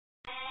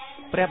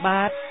ព្រះ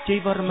បាទជ័យ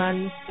វរ្ម័ន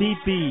ទី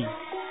2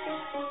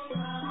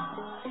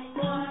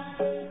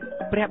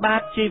ព្រះបា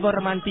ទជ័យវ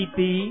រ្ម័នទី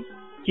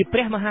2ជាព្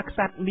រះមហាក្ស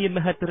ត្រមានម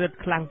ហិទ្ធិឫទ្ធិ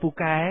ខ្លាំងពូ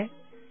កែ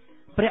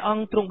ព្រះអ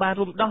ង្គទ្រង់បាន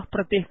រំដោះប្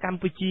រទេសកម្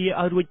ពុជា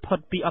ឲ្យរួចផុត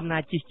ពីអំណា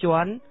ចជិះជា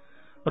ន់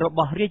រប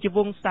ស់រាជវ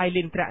ង្សសៃ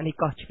លេនត្រៈនៃ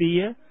កោះជ្វា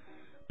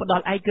ផ្ដ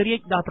ល់ឯករា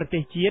ជ្យដល់ប្រទេ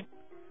សជាតិ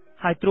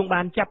ហើយទ្រង់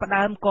បានចាប់ផ្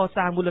ដើមក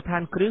សាងមូលដ្ឋា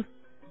នគ្រឹះ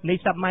នៃ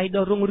សម័យ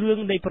ដ៏រុងរឿង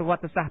នៃប្រវ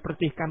ត្តិសាស្ត្រប្រ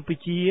ទេសកម្ពុ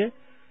ជា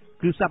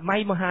គឺសម័យ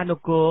មហាន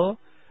គរ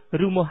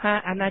ឬមហា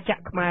អាណាច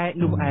ក្រខ្មែរ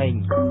នោះឯង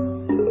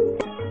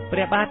ព្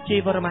រះបាទជ័យ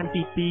វរ្ម័ន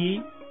ទី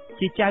2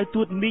ជាចៅ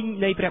ទូតមីង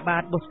នៃព្រះបា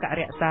ទបុស្ក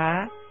រក្សា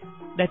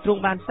ដែលទ្រ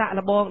ង់បានសាក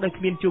ល្បងដោយ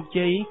គ្មានជោគ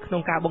ជ័យក្នុ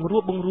ងការបង្រួ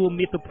បបង្រួម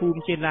មាតុភូ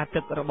មិចេនឡាទឹ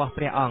ករបស់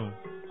ព្រះអង្គ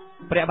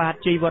ព្រះបាទ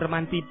ជ័យវរ្ម័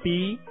នទី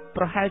2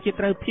ប្រហែលជា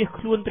ត្រូវភៀស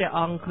ខ្លួនព្រះអ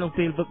ង្គក្នុង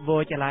ពេលវឹកវ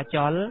រចលាច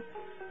ល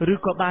ឬ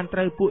ក៏បានត្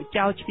រូវពួក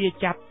ចៅជ្វា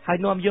ចាប់ហើយ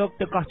នាំយក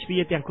ទៅកោះជ្វា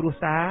ទាំងគ្រួ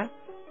សារ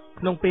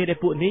ក្នុងពេលដែល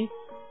ពួកនេះ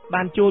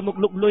បានចូលមក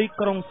លុកលុយ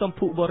ក្រុងសម្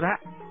ភុបុរៈ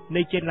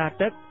នៃចេនឡា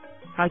ទឹក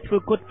ហើយធ្វើ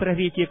គុតព្រះ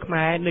រាជាខ្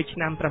មែរនៅឆ្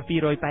នាំ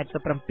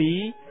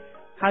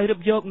787ហើយរឹប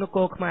យកនគ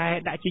រខ្មែរ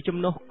ដាក់ជាចំ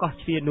ណុះកោះ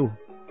ជ្វានោះ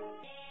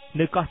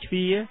នៅកោះជ្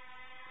វា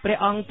ព្រះ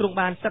អង្គទ្រង់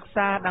បានសិក្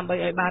សាដើម្បី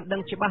ឲ្យបានដឹ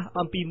ងច្បាស់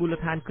អំពីមូល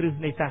ដ្ឋានគ្រឹះ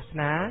នៃសាស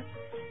នា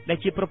ដែល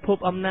ជាប្រភព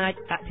អំណាច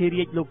អធិ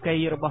រាជលោកី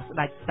របស់ស្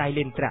ដេចសៃ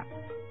លេនត្រៈ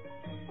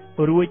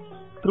រួច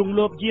ទ្រង់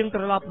លបយាង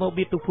ត្រឡប់មក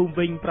មាតុភូមិ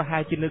វិញប្រហែ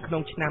លជានៅក្នុ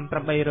ងឆ្នាំ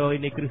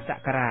800នៃគ្រិស្តស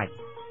ករាជ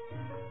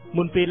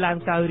មុនពេលឡើង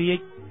សោយរាជ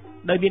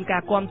ដោយមានកា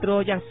រគាំទ្រ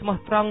យ៉ាងស្មោះ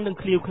ត្រង់និង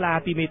ឃ្លាវខ្លា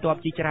ពីមេទ័ព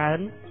ជាច្រើន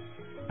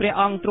ព្រះ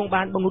អង្គទ្រង់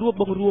បានបង្រួប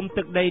បង្រួម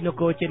ទឹកដីន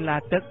គរចេនឡា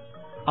ទឹក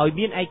ឲ្យ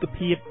មានឯក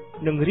ភាព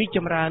និងរីកច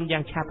ម្រើនយ៉ា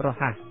ងឆាប់រ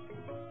ហ័ស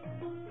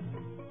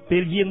ពេ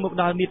លយាងមក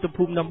ដល់មាតុ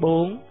ភូមិដំបូ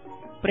ង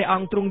ព្រះអ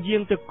ង្គទ្រង់យា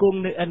ងទៅគង់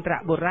នៅឥន្ទ្រ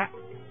បុរៈ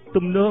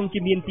ទំនងជា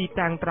មានទី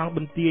តាំងត្រង់ប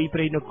ន្ទាយព្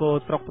រៃនគរ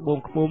ស្រុកត្បូង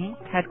ឃ្មុំ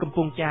ខេត្តកំព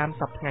ង់ចាម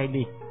សប្តាហ៍ថ្ងៃ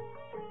នេះ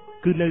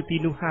គឺនៅទី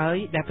នោះហើយ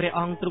ដែលព្រះ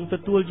អង្គទ្រង់ទ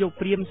ទួលយក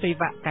ព្រាហ្មណ៍សេ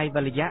វកៃវ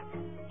លយៈ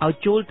ឲ្យ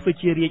ចូលធ្វើ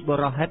ជារាជប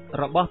រហិត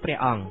របស់ព្រះ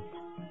អង្គ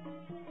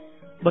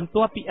បន្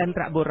ទាប់ពីឥន្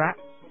ទ្របុរៈ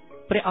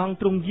ព្រះអង្គ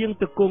ទ្រង់យាង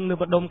ទៅគង់នៅ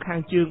ម្ដុំខាង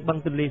ជើងបឹង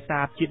ទន្លេ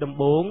សាបជាដំ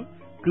បូង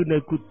គឺនៅ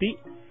គុតិ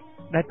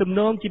ដែលទំ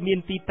នងជាមាន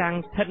ទីតាំង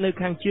ស្ថិតនៅ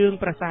ខាងជើង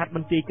ប្រាសាទប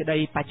ន្ទាយក្តី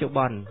បច្ចុប្ប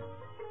ន្ន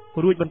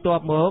រួចបន្ទា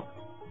ប់មក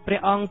ព្រះ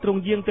អង្គទ្រ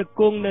ង់យាងទៅ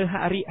គង់នៅហ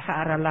រិហ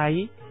រាល័យ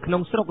ក្នុ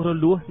ងស្រុករ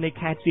លួសនៃ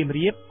ខេត្តសៀម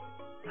រាប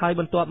ហើយ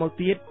បន្ទាប់មក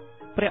ទៀត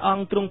ព្រះអ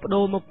ង្គទ្រង់ប្ដូ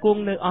រមកគង់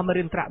នៅអម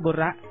រិន្ទ្របុ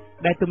រៈ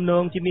ដែលទំន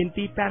ងជាមាន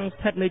ទីតាំង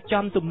ស្ថិតនៅ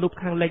ចំទំនប់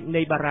ខាងលិច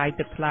នៃបារាយ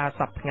ទឹកថ្លា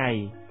សប្តាហ៍ថ្ងៃ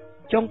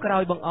ចុងក្រោ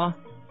យបង្អស់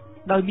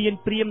ដោយមាន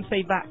ព្រាហ្មណ៍សេ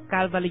វ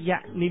កៃវលយៈ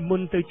និម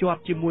ន្តទៅជា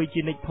ប់ជាមួយ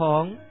ជានិច្ចផ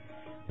ង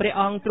ព្រះ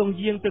អង្គទ្រង់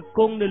យាងទៅគ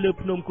ង់នៅលើ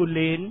ភ្នំគូ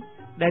លែន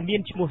ដែលមា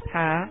នឈ្មោះ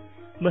ថា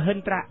មហិ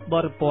ន្ទ្រប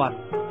រពត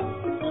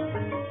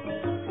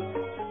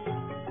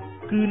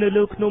គឺនៅ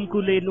លើភ្នំ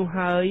គូលែននោះ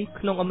ហើយ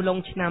ក្នុងអំឡុង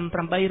ឆ្នាំ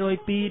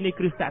802នៃ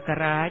គ្រិស្តសក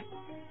រាជ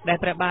ដែល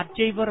ព្រះបាទ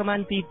ជ័យវរ្ម័ន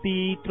ទី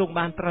2ទ្រង់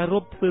បានប្រារ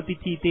ព្ធធ្វើពិ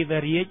ធីទេវ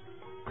រាជ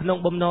ក្នុង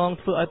បំណង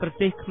ធ្វើឲ្យប្រ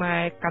ទេសខ្មែ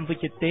រកម្ពុ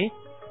ជាទេស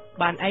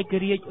បានឯក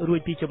រាជ្យរួច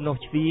ពីចំណុះ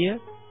ជ្វា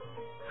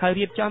ហើយ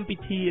រៀបចំពិ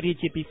ធីរា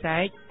ជាភិសេ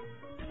ក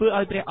ធ្វើ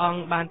ឲ្យព្រះអង្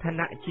គបានឋា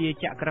នៈជា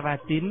ចក្រវា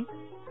ទិន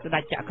ស្ដេ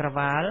ចចក្រ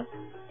វាល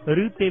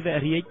ឬទេវ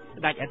រាជ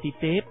ស្ដេចអាទិ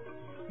ទេព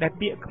ដែល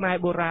ពាក្យខ្មែរ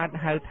បុរាណ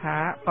ហៅថា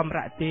បំ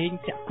រៈតេង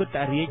ចក្គុត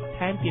រាជ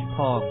ថែមទៀតផ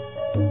ង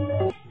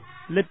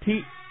លទ្ធិ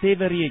ទេ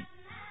វរាជ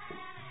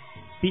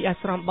ពីអា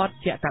ស្រមបទ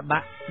ចតបៈ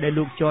ដែល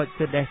លោកចច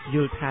សឺដេសយ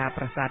ល់ថា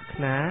ប្រាសាទ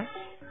ខ្នា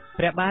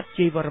ព្រះបាទ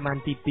ជ័យវរ្ម័ន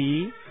ទី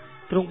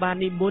2ទ្រង់បាន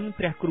និមន្ត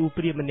ព្រះគ្រូ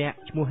ព្រាហ្មណ៍ម្នាក់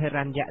ឈ្មោះហិរ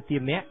ញ្ញទា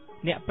មៈ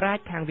អ្នកប្រាជ្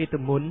ញខាងវេទ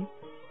មន្ត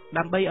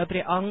ដើម្បីឲ្យព្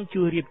រះអង្គ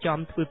ជួយរៀបចំ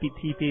ធ្វើពិ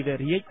ធីទេវ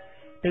រាជ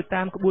ទៅ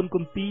តាមក្បួនគ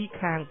ម្ពីរ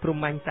ខាងព្រ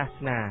ហ្មញ្ញសាស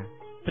នា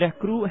ព្រះ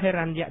គ្រូហិរ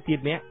ញ្ញទា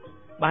មៈ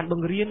បានប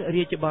ង្រៀន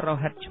រាជបរ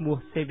ហិតឈ្មោះ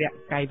សេវ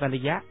កៃវល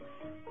យៈ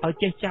ឲ្យ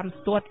ចេះចាំ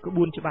ស្ទាត់ក្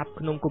បួនច្បាប់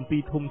ក្នុងគម្ពី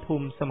រ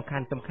ធំសំខា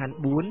ន់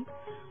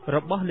4រ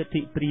បស់លទ្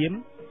ធិព្រាហ្មណ៍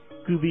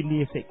គឺវិន័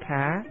យសិក្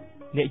ខា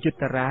និយុត្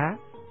តរា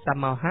ស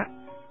មោហៈ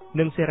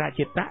និងសេរ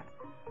ចេតៈ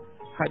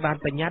ហើយបាន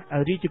បញ្ញត្តិឲ្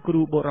យរាជគ្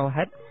រូបរ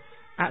ហិត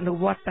អនុ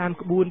វត្តតាម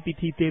ក្បួនពិ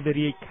ធីទេវ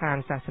រាជខាង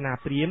សាសនា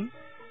ព្រាហ្មណ៍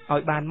ឲ្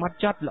យបានហ្មត់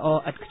ចត់ល្អ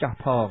ឥតខ្ចោះ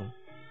ផង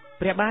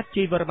ព្រះបាទ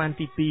ជ័យវរ្ម័ន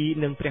ទី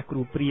2និងព្រះគ្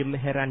រូព្រាហ្មណ៍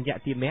ហិរញ្ញ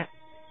ទាមៈ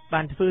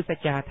បានធ្វើស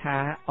ច្ចាថា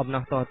អំ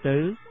ណោះតទៅ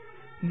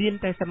មាន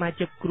តែសមា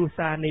ជិកគ្រួ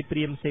សារនៃព្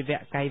រាហ្មណ៍សេវ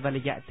កៃវល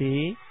យៈទេ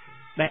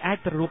ដែលអាច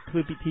ប្រារព្ធធ្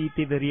វើពិធី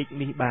ទេវរាជ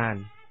នេះបាន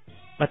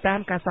បើតាម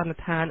ការសន្និ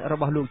ដ្ឋានរ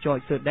បស់លោកចច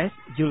សឺដេស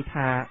យល់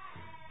ថា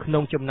ក្នុ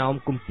ងចំណោម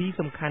គម្ពីរ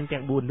សំខាន់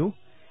ទាំង4នោះ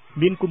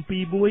មានគម្ពី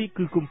រមួយ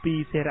គឺគម្ពីរ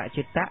សេរ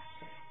ចេតៈ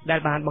ដែល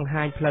បានបង្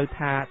ហាញផ្លូវ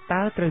ថា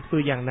តើត្រូវធ្វើ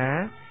យ៉ាងណា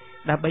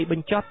ដើម្បីប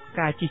ញ្ចប់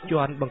ការជិះ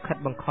ជាន់បង្ខិត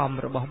បង្ខំ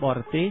របស់បរ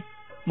ទេស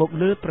មក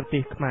លើប្រទេ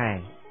សខ្មែរ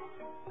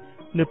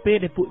នៅពេល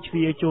ដែលពួកជ្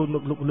វាចូលម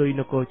កលុកលុយ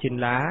នគរចេន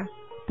ឡា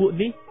ពួក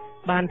នេះ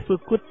បានធ្វើ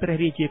គុតព្រះ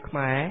រាជាខ្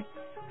មែរ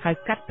ហើយ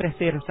កាត់ព្រះ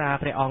សិរសា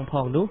ព្រះអង្គផ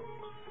ងនោះ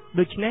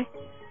ដូច្នេះ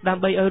ដើ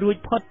ម្បីឲ្យរួច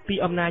ផុតពី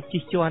អំណាច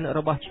ជិះជាន់រ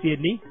បស់ជ្វា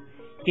នេះ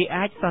គេ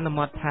អាចសន្ម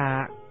តថា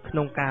ក្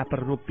នុងការប្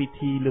រារព្ធពិ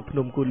ធីលើភ្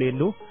នំគូលែន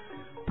នោះ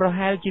ប្រ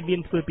ហែលជាមាន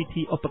ធ្វើពិ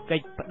ធីឧបកិ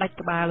ច្ចផ្ដាច់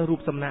ក្បាលរូប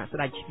សំណាកស្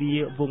ដេចជ្វា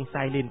វង្ស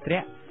សៃលេនត្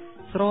រៈ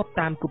ស្រប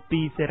តាមគម្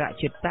ពីរសេរ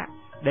ចេតៈ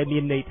ដែលមា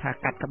នន័យថា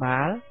កាត់ក្បា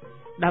ល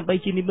ដើម្បី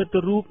ជានិមិត្ត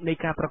រូបនៃ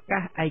ការប្រកា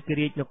សឯក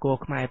រាជ្យនគរ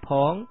ខ្មែរផ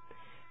ង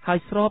ហើយ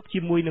ស្របជា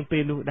មួយនឹងពេ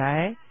លនោះដែ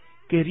រ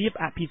គេរៀប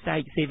អភិសេក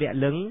សេវ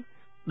លឹង្គ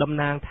តំ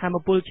ណាងធម្ម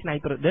ពលច្នៃ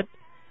ប្រឌិត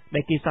ដែ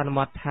លគេសន្ម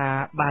តថា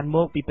បានម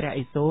កពីព្រះ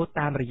ឥសូរ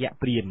តាមរយៈ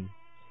ព្រាហ្មណ៍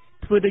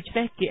ធ្វើដូច្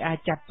នេះគេអាច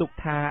ចាត់ទុក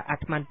ថាអា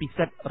ត្មានពិ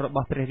សិដ្ឋរប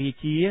ស់ព្រះរា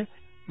ជា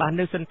បាន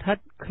នៅសន្ធិដ្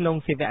ឋក្នុង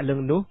សេវលឹ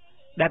ង្គនោះ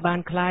ដែលបាន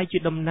คล้ายជា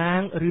តំណា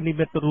ងឬនិ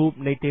មិត្តរូប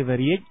នៃទេវ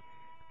រាជ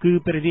គឺ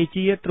ព្រះរា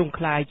ជាទ្រង់ค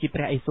ล้ายជា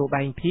ព្រះឥសូរ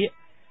បែងភាគ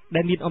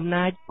ដែលមានអំ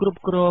ណាចគ្រប់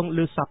គ្រង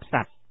លើសពស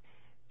ត្វ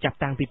ចាប់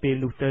តាំងពីពេល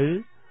នោះទៅ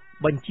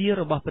បញ្ជា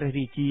របស់ព្រះ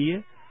រាជា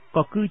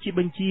ក៏គឺជា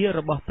បញ្ជារ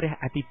បស់ព្រះ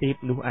អាទិទេព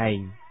នោះឯង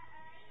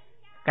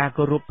ការ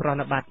គោរពប្រ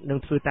ណិប័តនិង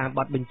ធ្វើតាមប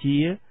ទបញ្ជា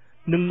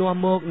នឹងនាំ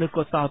មកនូវ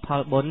កុសលផ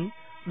លបុណ្យ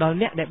ដល់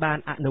អ្នកដែលបាន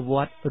អនុវ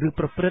ត្តឬ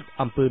ប្រព្រឹត្ត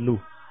អំពើនោះ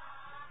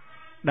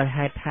ដោយ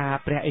ហេតុថា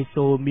ព្រះឥ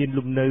សូរមាន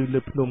លំនៅលើ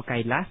ភ្នំកៃ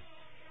ឡាស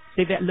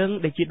សេវលឹង្គ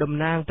ដែលជាតំ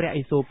ណាងព្រះ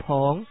ឥសូរផ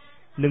ង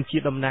និងជា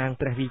តំណាង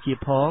ព្រះរាជា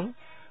ផង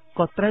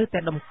ក៏ត្រូវតែ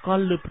តម្ក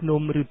ល់លើភ្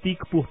នំឬទី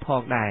ខ្ពស់ផ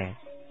ងដែរ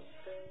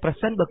ប្រ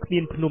សិនបើគ្មា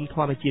នភ្នំធ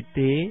ម្មជាតិ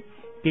ទេ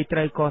គេត្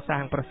រូវកសា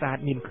ងប្រាសាទ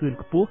មានខឿន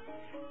ខ្ពស់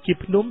ជា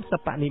ភ្នំស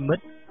ពនិមិ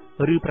ត្ត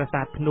ឬប្រា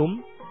សាទភ្នំ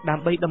ដើ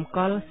ម្បីតម្ក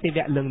ល់សេវ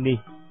លឹង្គនេះ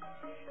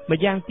ម្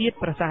យ៉ាងទៀត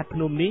ប្រាសាទភ្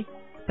នំនេះ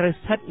ត្រូវ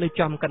ស្ថិតនៅ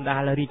ចំកណ្ដា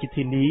លរាជ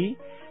ធានី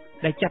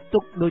ដែលចាត់ទុ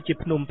កដូចជា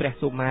ភ្នំព្រះ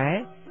សុមេរុ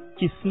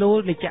ជាស្នូល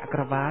នៃចក្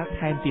រវាឡ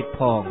ថែមទៀតផ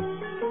ង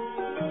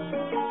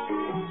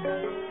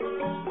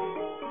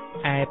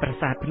ឯប្រា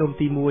សាទភ្នំ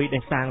ទី1ដែ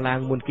លសាងឡើង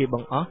មុនគេប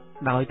ង្អស់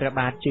ដោយព្រះ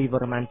បាទជ័យវ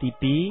រ្ម័នទី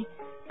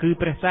2គឺ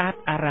ប្រាសាទ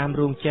អារាម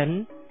រោងចិន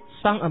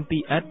សង់អំពី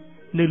ឥដ្ឋ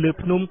នៅលើ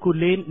ភ្នំគូ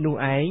លែននោះ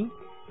ឯង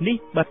នេះ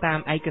បើតាម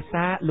ឯក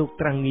សារលោក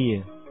ត្រង់ងារ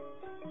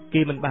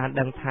គេមិនបាន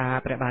ដឹងថា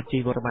ព្រះបាទជ័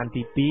យវរ្ម័ន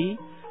ទី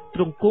2ទ្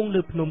រង់គង់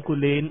លើភ្នំគូ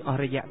លែនអស់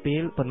រយៈពេ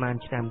លប៉ុន្មាន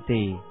ឆ្នាំ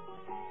ទេ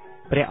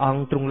ព្រះអង្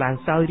គទ្រង់ឡើង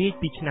សោយរាជ្យ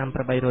ពីឆ្នាំ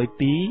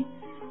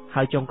802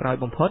ហើយចុងក្រោយ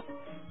បំផុត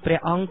ព្រះ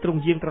អង្គទ្រង់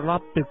យាងត្រឡ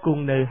ប់ទៅគ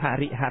ង់នៅហ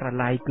រិហរ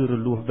ឡ័យគឺរ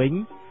លួសវិញ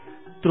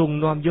ទ្រង់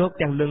នាំយក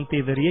ទាំងលឹង្គទេ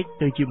វរាជ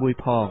ទៅជាមួយ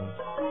ផង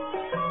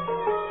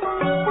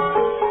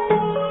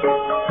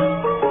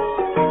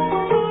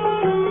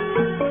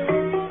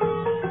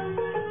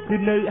គឺ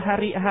នៅហ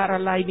រិហរ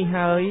ឡ័យនេះ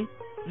ហើយ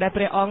ដែល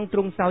ព្រះអង្គទ្រ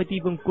ង់សោយទី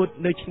វង្គត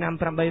នៅឆ្នាំ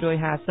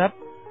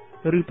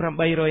850ឬ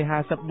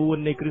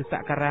854នៃគ្រិស្តស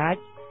ករាជ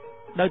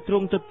ដោយទ្រ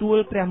ង់ទទួល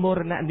ព្រះមរ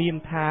ណនាម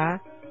ថា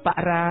ប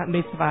រា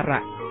មេស្វ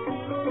រៈ